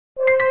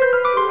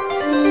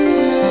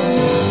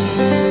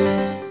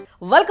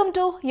Welcome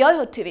to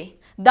YOYO TV.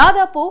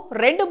 దాదాపు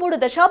 2-3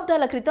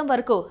 దశాబ్దాల క్రితం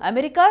వరకు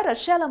అమెరికా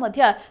రష్యాల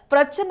మధ్య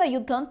ప్రచన్న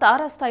యుద్ధం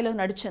తారాస్థాయిలో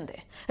నడిచింది.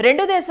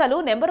 రెండు దేశాలు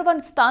నెంబర్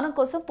 1 స్థానం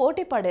కోసం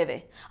పోటీ పడేవే.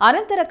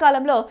 అనంతర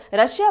కాలంలో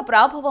రష్యా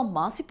ప్రాభవం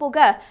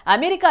మాసిపోగా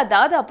అమెరికా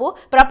దాదాపు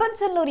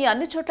ప్రపంచంలోని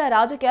అన్ని చోట్ల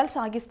రాజకీయాలు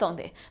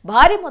సాగిస్తోంది.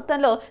 భారీ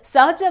మొత్తంలో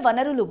సహజ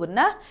వనరులు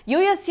ఉన్నా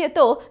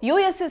యుఎస్ఏతో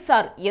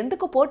USSR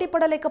ఎందుకు పోటీ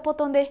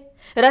పడలేకపోతోంది?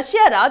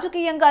 రష్యా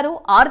రాజకీయంగానూ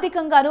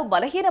ఆర్థికంగానూ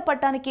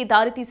బలహీనపడటానికి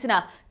దారితీసిన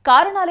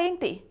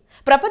కారణాలేంటి?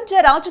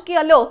 ప్రపంచ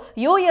రాజకీయాల్లో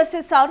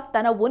USSR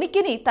తన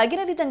ఉనికిని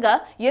తగిన విధంగా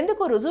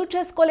ఎందుకు రుజువు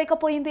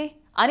చేసుకోలేకపోయింది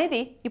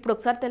అనేది ఇప్పుడు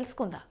ఒకసారి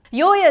తెలుసుకుందాం.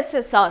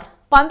 USSR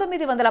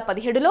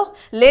 1917లో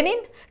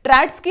లెనిన్,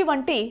 ట్రాట్స్కీ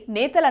వంటి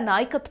నేతల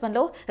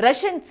నాయకత్వంలో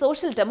రష్యన్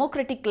సోషల్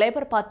డెమోక్రటిక్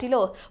లేబర్ పార్టీలో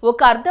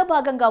ఒక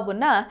అర్ధభాగంగా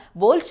ఉన్న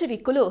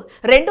బోల్షెవిక్కులు,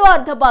 రెండో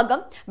అర్ధభాగం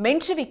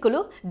మెన్షెవిక్కులు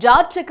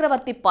జార్జ్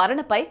చక్రవర్తి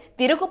పాలనపై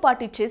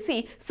తిరుగుబాటు చేసి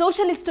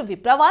సోషలిస్టు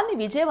విప్లవాన్ని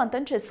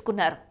విజయవంతం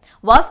చేసుకున్నారు.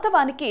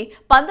 వాస్తవానికి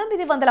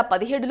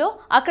 1917లో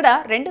అక్కడ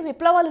 2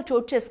 విప్లవాలు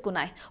చోటు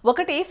చేసుకున్నాయి.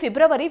 ఒకటి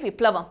ఫిబ్రవరి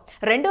విప్లవం,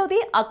 రెండోది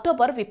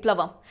అక్టోబర్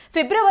విప్లవం.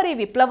 ఫిబ్రవరి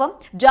విప్లవం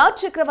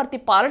జార్జ్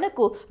చక్రవర్తి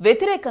పాలనకు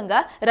వ్యతిరేకంగా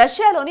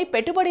రష్యాలోని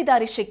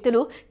పెట్టుబడిదారీ శక్తులు,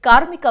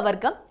 కార్మిక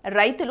వర్గం,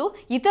 రైతులు,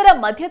 ఇతర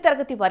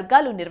మధ్యతరగతి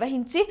వర్గాలు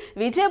నిర్వహించి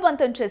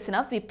విజయవంతం చేసిన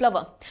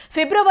విప్లవం.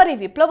 ఫిబ్రవరి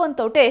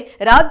విప్లవంతోటే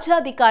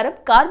రాజ్యాధికారం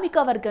కార్మిక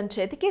వర్గం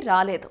చేతికి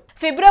రాలేదు.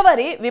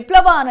 ఫిబ్రవరి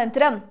విప్లవ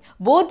అనంతరం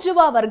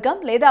బూర్జువా వర్గం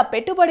లేదా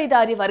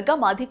పెట్టుబడిదారీ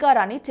వర్గం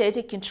అధికారాన్ని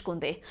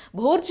చేజెక్కించుకుంది.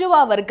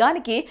 బూర్జువా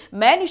వర్గానికి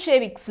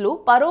మేనిషేవిక్స్లు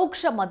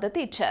పరోక్ష మద్దతు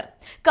ఇచ్చారు.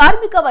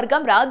 కార్మిక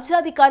వర్గం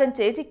రాజ్యాధికారం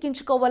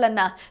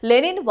చేజెక్కించుకోవాలన్న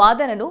లెనిన్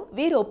వాదనను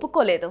వీరు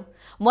ఒప్పుకోలేదు.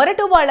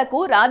 మొరటు వాళ్లకు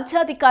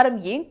రాజ్యాధికారం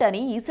ఏంటని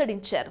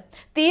ఈసడించారు.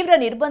 తీవ్ర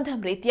నిర్బంధం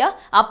రీత్యా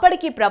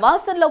అప్పటికి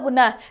ప్రవాసంలో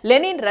ఉన్న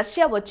లెనిన్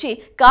రష్యా వచ్చి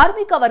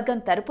కార్మిక వర్గం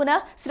తరపున,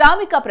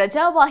 శ్రామిక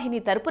ప్రజావాహిని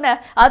తరపున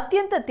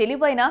అత్యంత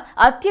తెలివైన,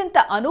 అత్యంత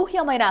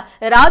అనూహ్యమైన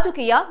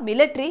రాజకీయ,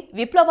 మిలిటరీ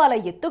విప్లవాల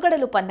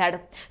ఎత్తుగడలు పన్నాడు.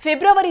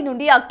 ఫిబ్రవరి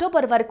నుండి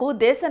అక్టోబర్ వరకు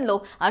దేశంలో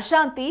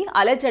అశాంతి,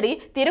 అలజడి,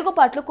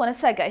 తిరుగుబాట్లు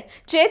కొనసాగాయి.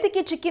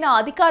 చేతికి చిక్కిన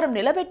అధికారం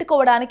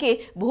నిలబెట్టుకోవడానికి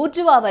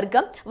బూర్జువా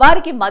వర్గం,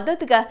 వారికి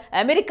మద్దతుగా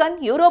అమెరికన్,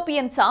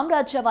 యూరోపియన్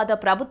సామ్రాజ్యవాద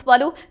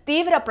ప్రభుత్వాలు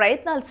తీవ్ర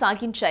ప్రయత్నాలు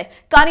సాగించాయి.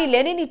 కానీ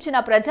లెనిన్ ఇచ్చిన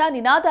ప్రజా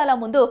నినాదాల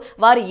ముందు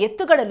వారి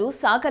ఎత్తుగడలు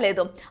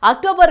సాగలేదు.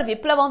 అక్టోబర్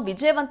విప్లవం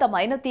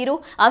విజయవంతమైన తీరు,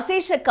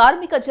 అశేష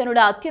కార్మిక జనుల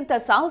అత్యంత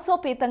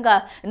సాహసోపేతంగా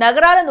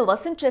నగరాలను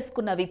వశం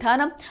చేసుకున్న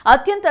విధానం,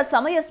 అత్యంత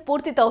సమయ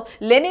స్ఫూర్తితో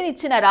లెనిన్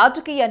ఇచ్చిన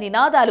రాజకీయ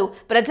నినాదాలు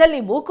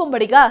ప్రజల్ని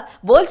మూకుమ్మడిగా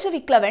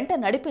బోల్షెవిక్ల వెంట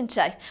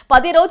నడిపించాయి.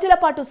 10 రోజుల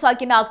పాటు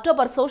సాగిన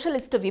అక్టోబర్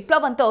సోషలిస్టు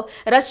విప్లవంతో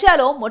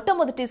రష్యాలో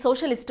మొట్టమొదటి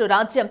సోషలిస్టు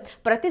రాజ్యం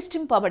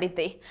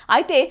ప్రతిష్ఠింపబడింది.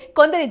 అయితే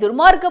కొందరి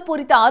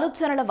దుర్మార్గపూరిత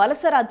ఆలోచనల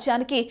వలస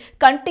రాజ్యానికి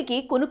కంటికి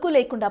కునుకు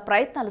లేకుండా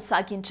ప్రయత్నాలు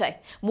సాగించాయి.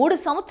 3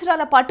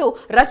 సంవత్సరాల పాటు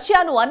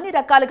రష్యాను అన్ని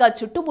రకాలుగా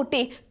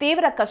చుట్టుముట్టి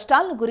తీవ్ర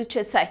కష్టాలను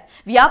గురిచేశాయి.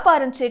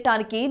 వ్యాపారం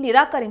చేయటానికి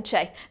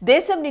నిరాకరించాయి.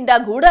 దేశం నిండా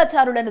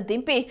గూఢాచారులను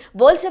దింపి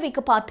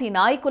బోల్షెవిక్ పార్టీ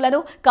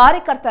నాయకులను,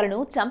 కార్యకర్తలను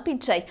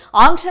చంపించాయి.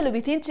 ఆంక్షలు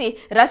విధించి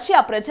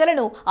రష్యా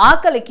ప్రజలను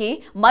ఆకలికి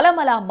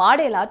మలమల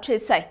మాడేలా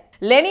చేశాయి.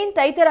 లెనిన్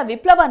తదితర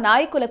విప్లవ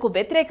నాయకులకు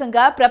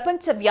వ్యతిరేకంగా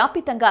ప్రపంచ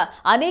వ్యాపితంగా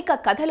అనేక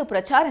కథలు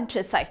ప్రచారం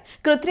చేశాయి.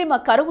 కృత్రిమ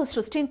కరువు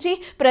సృష్టించి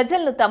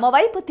ప్రజలను తమ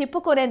వైపు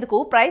తిప్పుకునేందుకు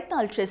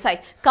ప్రయత్నాలు చేశాయి.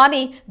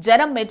 కానీ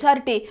జనం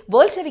మెజారిటీ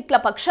బోల్షెవిక్ల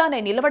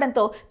పక్షానే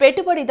నిలవడంతో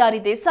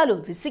పెట్టుబడిదారీ దేశాలు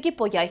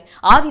విసిగిపోయాయి.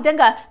 ఆ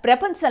విధంగా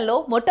ప్రపంచంలో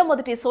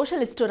మొట్టమొదటి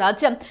సోషలిస్టు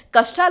రాజ్యం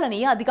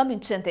కష్టాలని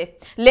అధిగమించింది.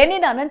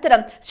 లెనిన్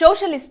అనంతరం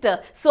సోషలిస్ట్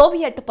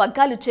సోవియట్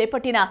పగ్గాలు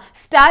చేపట్టిన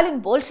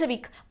స్టాలిన్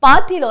బోల్షెవిక్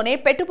పార్టీలోనే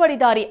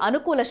పెట్టుబడిదారీ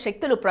అనుకూల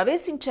శక్తులు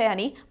ప్రవేశించాయి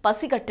అని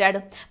పసిగట్టాడు.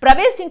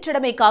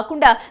 ప్రవేశించడమే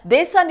కాకుండా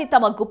దేశాన్ని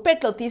తమ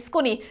గుప్పెట్లో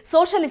తీసుకుని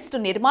సోషలిస్టు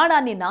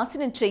నిర్మాణాన్ని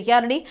నాశనం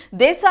చేయాలని,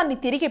 దేశాన్ని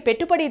తిరిగి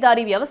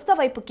పెట్టుబడిదారీ వ్యవస్థ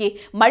వైపుకి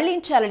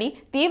మళ్లించాలని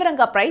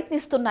తీవ్రంగా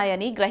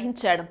ప్రయత్నిస్తున్నాయని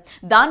గ్రహించాడు.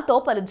 దాంతో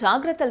పలు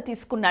జాగ్రత్తలు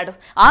తీసుకున్నాడు.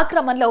 ఆ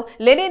క్రమంలో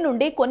లెనిన్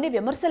నుండి కొన్ని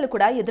విమర్శలు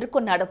కూడా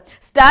ఎదుర్కొన్నాడు.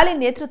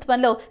 స్టాలిన్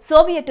నేతృత్వంలో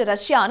సోవియట్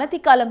రష్యా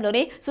అనతి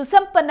కాలంలోనే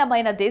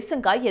సుసంపన్నమైన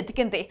దేశంగా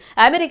ఎదిగింది.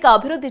 అమెరికా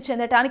అభివృద్ధి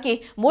చెందటానికి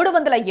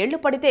 300 ఏళ్లు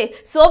పడితే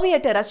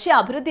సోవియట్ రష్యా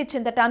అభివృద్ధి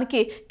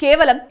చెందటానికి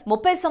కేవలం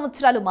 30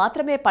 సంవత్సరాలు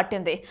మాత్రమే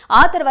పట్టింది.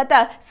 ఆ తర్వాత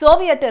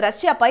సోవియట్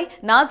రష్యాపై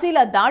నాజీల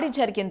దాడి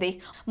జరిగింది.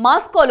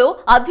 మాస్కోలో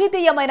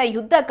అద్వితీయమైన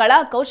యుద్ధ కళా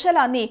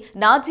కౌశలాన్ని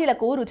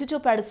నాజీలకు రుచి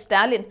చూపాడు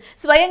స్టాలిన్.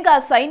 స్వయంగా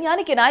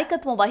సైన్యానికి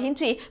నాయకత్వం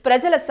వహించి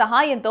ప్రజల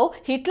సహాయంతో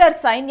హిట్లర్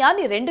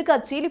సైన్యాన్ని 2గా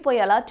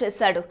చీలిపోయేలా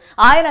చేశాడు.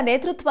 ఆయన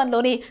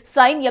నేతృత్వంలోని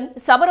సైన్యం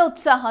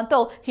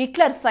సమరోత్సాహంతో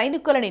హిట్లర్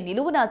సైనికులని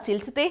నిలువునా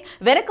చీల్చితే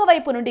వెనక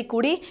వైపు నుండి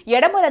కూడి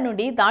ఎడమల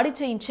నుండి దాడి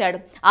చేయించాడు.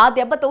 ఆ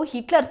దెబ్బతో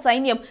హిట్లర్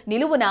సైన్యం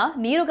నిలువునా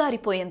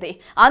నీరుగారిపోయింది. మిగిలిపోయింది.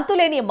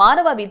 అంతులేని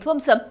మానవ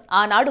విధ్వంసం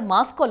ఆనాడు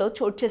మాస్కోలో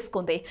చోటు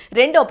చేసుకుంది.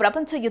 రెండో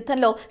ప్రపంచ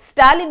యుద్ధంలో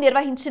స్టాలిన్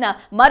నిర్వహించిన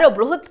మరో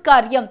బృహత్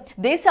కార్యం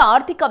దేశ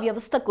ఆర్థిక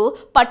వ్యవస్థకు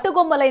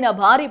పట్టుగొమ్మలైన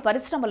భారీ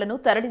పరిశ్రమలను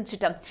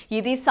తరలించటం.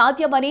 ఇది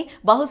సాధ్యమని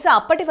బహుశా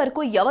అప్పటి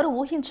వరకు ఎవరు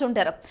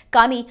ఊహించుండరు.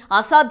 కానీ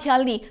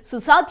అసాధ్యాల్ని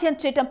సుసాధ్యం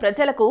చేయటం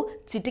ప్రజలకు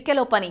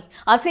చిటికెలో పని.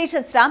 అశేష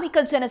శ్రామిక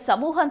జన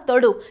సమూహం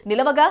తోడు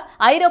నిలవగా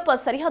ఐరోపా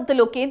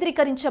సరిహద్దులో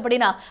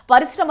కేంద్రీకరించబడిన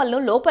పరిశ్రమలను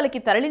లోపలికి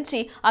తరలించి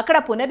అక్కడ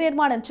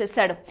పునర్నిర్మాణం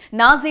చేశాడు.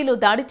 నాజీలు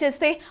దాడి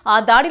చేస్తే ఆ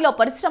దాడిలో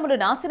పరిశ్రమలు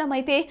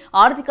నాశనమైతే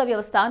ఆర్థిక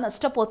వ్యవస్థ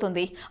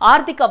నష్టపోతుంది.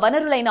 ఆర్థిక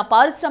వనరులైన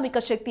పారిశ్రామిక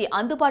శక్తి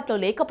అందుబాటులో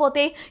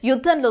లేకపోతే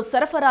యుద్ధంలో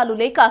సరఫరాలు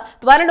లేక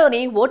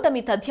త్వరలోనే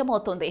ఓటమి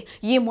తథ్యమవుతుంది.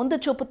 ఈ ముందు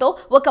చూపుతో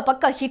ఒక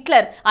పక్క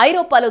హిట్లర్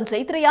ఐరోపాలో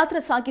జైత్రయాత్ర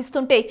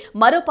సాగిస్తుంటే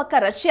మరోపక్క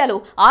రష్యాలో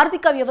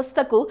ఆర్థిక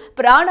వ్యవస్థకు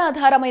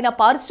ప్రాణాధారమైన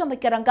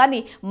పారిశ్రామిక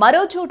రంగాన్ని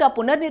మరో చోట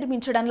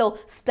పునర్నిర్మించడంలో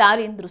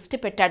స్టాలిన్ దృష్టి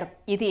పెట్టాడు.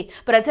 ఇది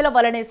ప్రజల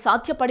వల్లనే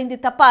సాధ్యపడింది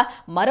తప్ప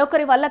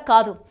మరొకరి వల్ల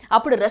కాదు.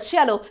 అప్పుడు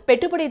రష్యాలో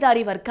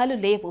పెట్టుబడిదారీ వర్గాలు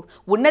లేవు,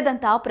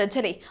 ఉన్నదంతా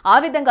ప్రజలే. ఆ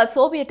విధంగా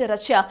సోవియట్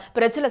రష్యా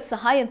ప్రజల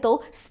సహాయంతో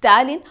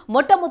స్టాలిన్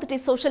మొట్టమొదటి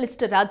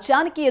సోషలిస్టు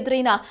రాజ్యానికి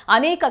ఎదురైన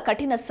అనేక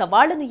కఠిన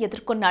సవాళ్లను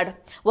ఎదుర్కొన్నాడు.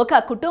 ఒక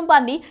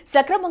కుటుంబాన్ని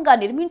సక్రమంగా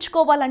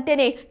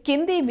నిర్మించుకోవాలంటేనే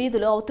కింది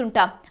మీదులు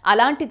అవుతుంటాం.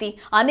 అలాంటిది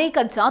అనేక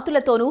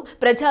జాతులతోనూ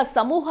ప్రజా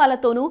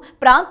సమూహాలతోనూ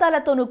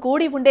ప్రాంతాలతోనూ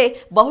కూడి ఉండే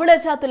బహుళ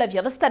జాతుల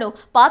వ్యవస్థను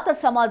పాత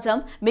సమాజం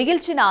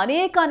మిగిల్చిన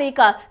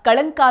అనేకానేక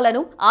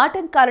కళంకాలను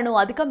ఆటంకాలను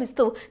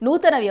అధిగమిస్తూ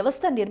నూతన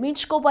వ్యవస్థ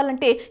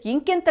నిర్మించుకోవాలంటే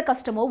ఇంకెంత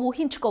కష్టమో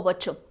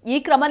ఊహించుకోవచ్చు. ఈ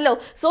క్రమంలో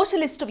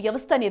సోషలిస్టు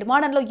వ్యవస్థ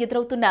నిర్మాణంలో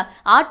ఎదురవుతున్న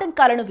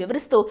ఆటంకాలను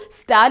వివరిస్తూ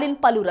స్టాలిన్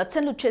పలు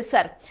రచనలు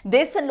చేశారు.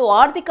 దేశంలో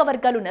ఆర్థిక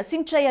వర్గాలు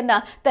నశించాయన్న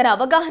తన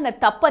అవగాహన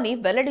తప్పని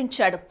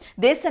వెల్లడించాడు.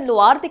 దేశంలో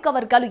ఆర్థిక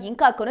వర్గాలు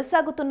ఇంకా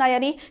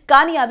కొనసాగుతున్నాయని,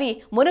 కానీ అవి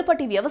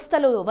మునుపటి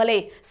వ్యవస్థలో వలె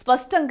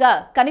స్పష్టంగా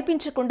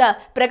కనిపించకుండా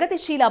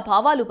ప్రగతిశీల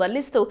భావాలు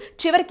వల్లిస్తూ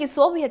చివరికి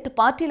సోవియట్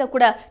పార్టీలో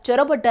కూడా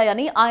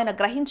చొరబడ్డాయని ఆయన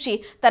గ్రహించి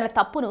తన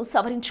తప్పును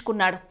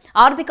సవరించుకున్నాడు.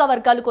 ఆర్థిక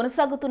వర్గాలు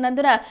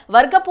కొనసాగుతున్నందున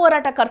వర్గ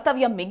పోరాట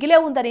కర్తవ్యం మిగిలే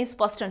ఉందని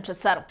స్పష్టం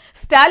చేశారు.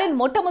 స్టాలిన్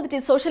మొట్టమొదటి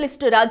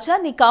సోషలిస్టు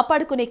రాజ్యాన్ని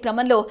కాపాడుకునే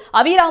క్రమంలో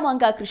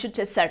అవిరామంగా కృషి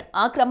చేశాడు.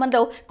 ఆ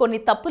క్రమంలో కొన్ని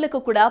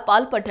తప్పులకు కూడా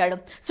పాల్పడ్డాడు.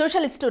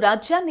 సోషలిస్టు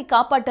రాజ్యాన్ని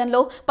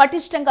కాపాడడంలో,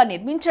 పటిష్టంగా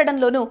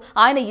నిర్మించడంలోనూ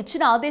ఆయన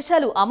ఇచ్చిన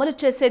ఆదేశాలు అమలు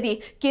చేసేది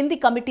కింది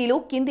కమిటీలు,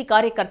 కింది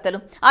కార్యకర్తలు.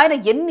 ఆయన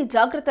ఎన్ని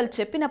జాగ్రత్తలు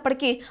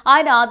చెప్పినప్పటికీ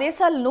ఆయన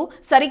ఆదేశాలను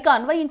సరిగ్గా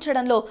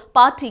అన్వయించడంలో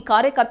పార్టీ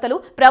కార్యకర్తలు,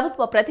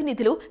 ప్రభుత్వ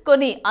ప్రతినిధులు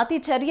కొన్ని అతి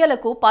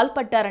చర్యలకు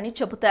పాల్పడ్డారని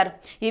చెబుతారు.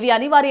 ఇవి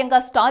అనివార్యంగా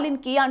స్టాలిన్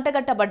కి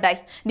అంటగట్టబడ్డాయి.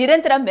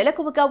 నిరంతరం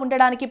మెలకువగా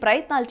ఉండడానికి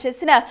ప్రయత్నాలు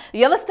చేసిన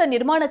వ్యవస్థ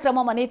నిర్మాణ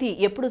క్రమం అనేది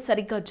ఎప్పుడూ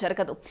సరిగ్గా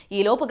జరగదు. ఈ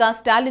లోపుగా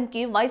స్టాలిన్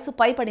కి వయసు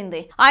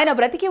పైపడింది. ఆయన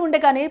బ్రతికి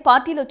ఉండగానే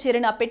పార్టీలో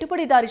చేరిన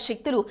పెట్టుబడిదారి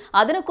శక్తులు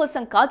అదను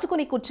కోసం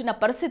కాచుకుని కూర్చున్న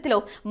పరిస్థితిలో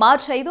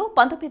మార్చి 5,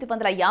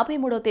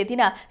 1953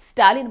 తేదీన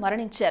స్టాలిన్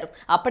మరణించారు.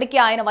 అప్పటికే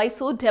ఆయన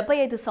వయసు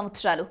 75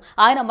 సంవత్సరాలు.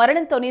 ఆయన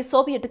మరణంతోనే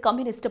సోవియట్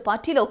కమ్యూనిస్టు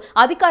పార్టీలో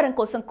అధికారం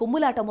కోసం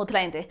కుమ్ములాట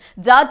మొదలైంది.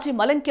 జార్జి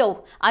మలెంకోవ్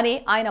అనే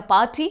ఆయన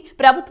పార్టీ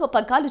ప్రభుత్వ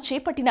పగ్గాలు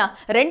చేపట్టిన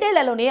 2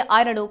 ఏళ్లలోనే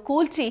ఆయనను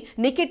కూల్చి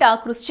నికిటా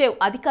క్రుష్చేవ్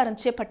అధికారం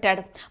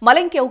చేపట్టాడు.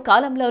 మలెంకోవ్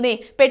కాలంలోనే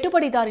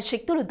పెట్టుబడిదారి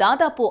శక్తులు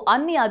దాదాపు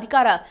అన్ని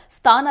అధికార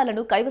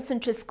స్థానాలను కైవసం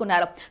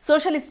చేసుకున్నారు.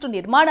 సోషలిస్టు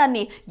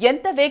నిర్మాణాన్ని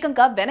ఎంత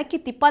వేగంగా వెనక్కి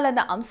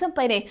తిప్పాలన్న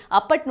అంశంపైనే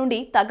అప్పటి నుండి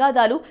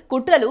తగాదాలు,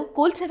 కుట్రలు,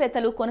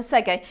 కూల్చివేతలు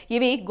కొనసాగాయి.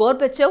 ఇవి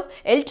గోర్బచేవ్,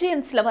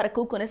 ఎల్జియన్స్ల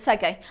వరకు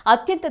కొనసాగాయి.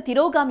 అత్యంత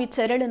తిరోగామి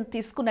చర్యలను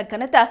తీసుకున్న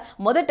ఘనత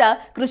మొదట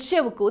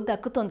క్రుష్చేవ్కు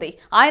దక్కుతుంది.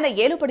 ఆయన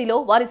ఏలుబడిలో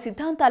వారి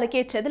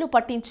సిద్ధాంతాలకే చెదలు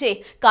పట్టించే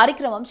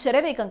కార్యక్రమం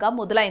శరవేగంగా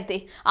మొదలైంది.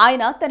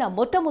 ఆయన తన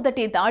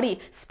మొట్టమొదటి దాడి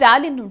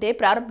స్టాలిన్ నుండే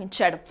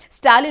ప్రారంభించాడు.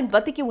 స్టాలిన్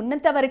బతికి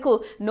ఉన్నంత వరకు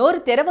నోరు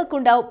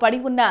తెరవకుండా పడి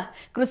ఉన్న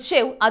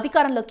క్రుష్చేవ్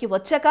అధికారంలోకి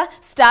వచ్చాక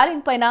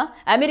స్టాలిన్ పైన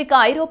అమెరికా,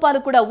 ఐరోపాలు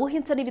కూడా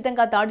ఊహించని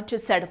విధంగా దాడి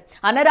చేశాడు.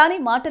 అనరాని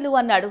మాటలు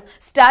అన్నాడు.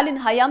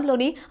 స్టాలిన్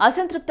హయాంలోని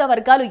అసంతృప్త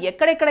వర్గాలు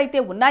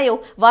ఎక్కడెక్కడైతే ఉన్నాయో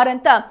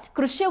వారంతా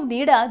క్రుష్చేవ్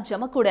నీడ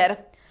జమకూడారు.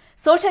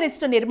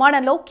 సోషలిస్టు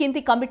నిర్మాణంలో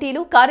కింది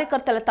కమిటీలు,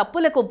 కార్యకర్తల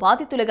తప్పులకు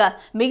బాధితులుగా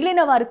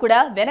మిగిలిన వారు కూడా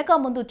వెనక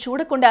ముందు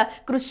చూడకుండా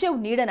క్రుష్చేవ్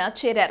నీడన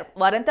చేరారు.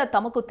 వారంతా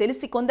తమకు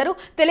తెలిసి కొందరు,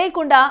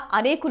 తెలియకుండా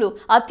అనేకులు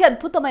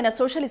అత్యద్భుతమైన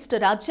సోషలిస్టు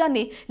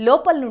రాజ్యాన్ని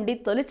లోపల నుండి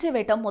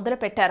తొలిచివేయటం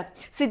మొదలుపెట్టారు.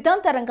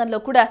 సిద్ధాంత రంగంలో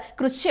కూడా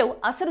క్రుష్చేవ్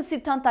అసలు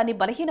సిద్ధాంతాన్ని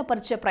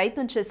బలహీనపరిచే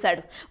ప్రయత్నం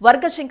చేశాడు.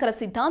 వర్గశంకర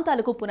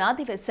సిద్ధాంతాలకు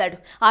పునాది వేశాడు.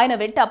 ఆయన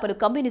వెంట పలు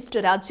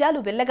కమ్యూనిస్టు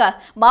రాజ్యాలు వెళ్లగా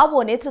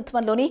మావో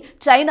నేతృత్వంలోని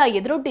చైనా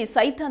ఎదురొడ్డి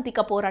సైద్ధాంతిక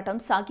పోరాటం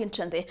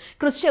సాగించింది.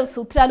 క్రుష్చేవ్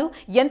సూత్రాలు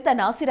ఎంత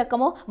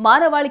నాసిరకమో,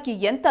 మానవాళికి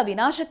ఎంత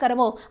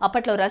వినాశకరమో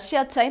అప్పట్లో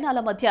రష్యా, చైనాల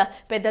మధ్య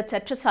పెద్ద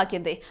చర్చ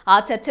సాగింది. ఆ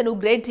చర్చను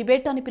గ్రేట్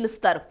డిబేట్ అని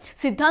పిలుస్తారు.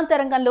 సిద్ధాంత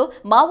రంగంలో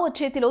మావో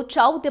చేతిలో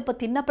చావు దెబ్బ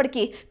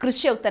తిన్నప్పటికీ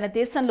క్రుష్చేవ్ తన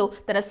దేశంలో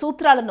తన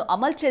సూత్రాలను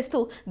అమలు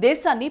చేస్తూ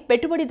దేశాన్ని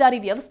పెట్టుబడిదారీ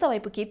వ్యవస్థ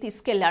వైపుకి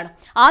తీసుకెళ్లాడు.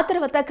 ఆ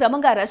తర్వాత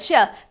క్రమంగా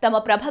రష్యా తమ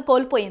ప్రభ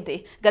కోల్పోయింది.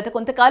 గత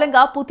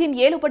కొంతకాలంగా పుతిన్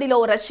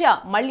ఏలుబడిలో రష్యా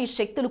మళ్లీ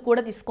శక్తులు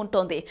కూడా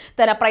తీసుకుంటోంది.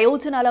 తన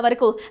ప్రయోజనాల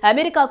వరకు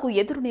అమెరికాకు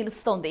ఎదురు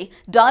నిలుస్తోంది.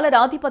 డాలర్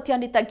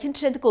ఆధిపత్యాన్ని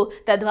తగ్గించేందుకు,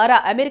 తద్వారా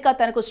అమెరికా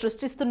తనకు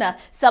సృష్టిస్తున్న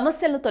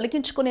సమస్యలను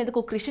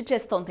తొలగించుకునేందుకు కృషి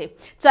చేస్తోంది.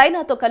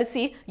 చైనాతో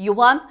కలిసి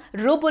యువాన్,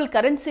 రూబుల్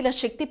కరెన్సీల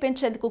శక్తి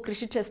పెంచేందుకు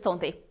కృషి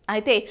చేస్తోంది.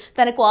 అయితే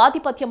తనకు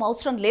ఆధిపత్యం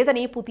అవసరం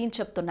లేదని పుతిన్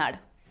చెప్తున్నాడు.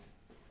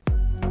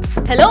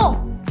 హలో,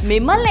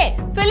 మిమ్మల్నే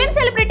ఫిలిం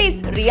సెలబ్రిటీస్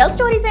రియల్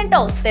స్టోరీస్ ఏంటో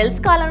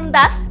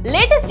తెలుసుకోవాలనుందా?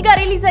 లేటెస్ట్ గా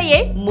రిలీజ్ అయ్యే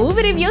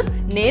మూవీ రివ్యూస్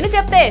నేను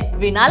చెప్తే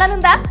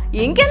వినాలనుందా?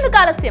 ఇంకెందుకు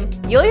ఆలస్యం,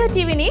 యోయో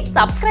టీవీని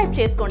సబ్స్క్రైబ్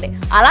చేసుకోండి.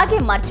 అలాగే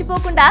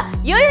మర్చిపోకుండా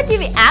యోయో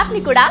టీవీ యాప్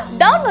ని కూడా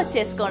డౌన్లోడ్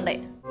చేసుకోండి.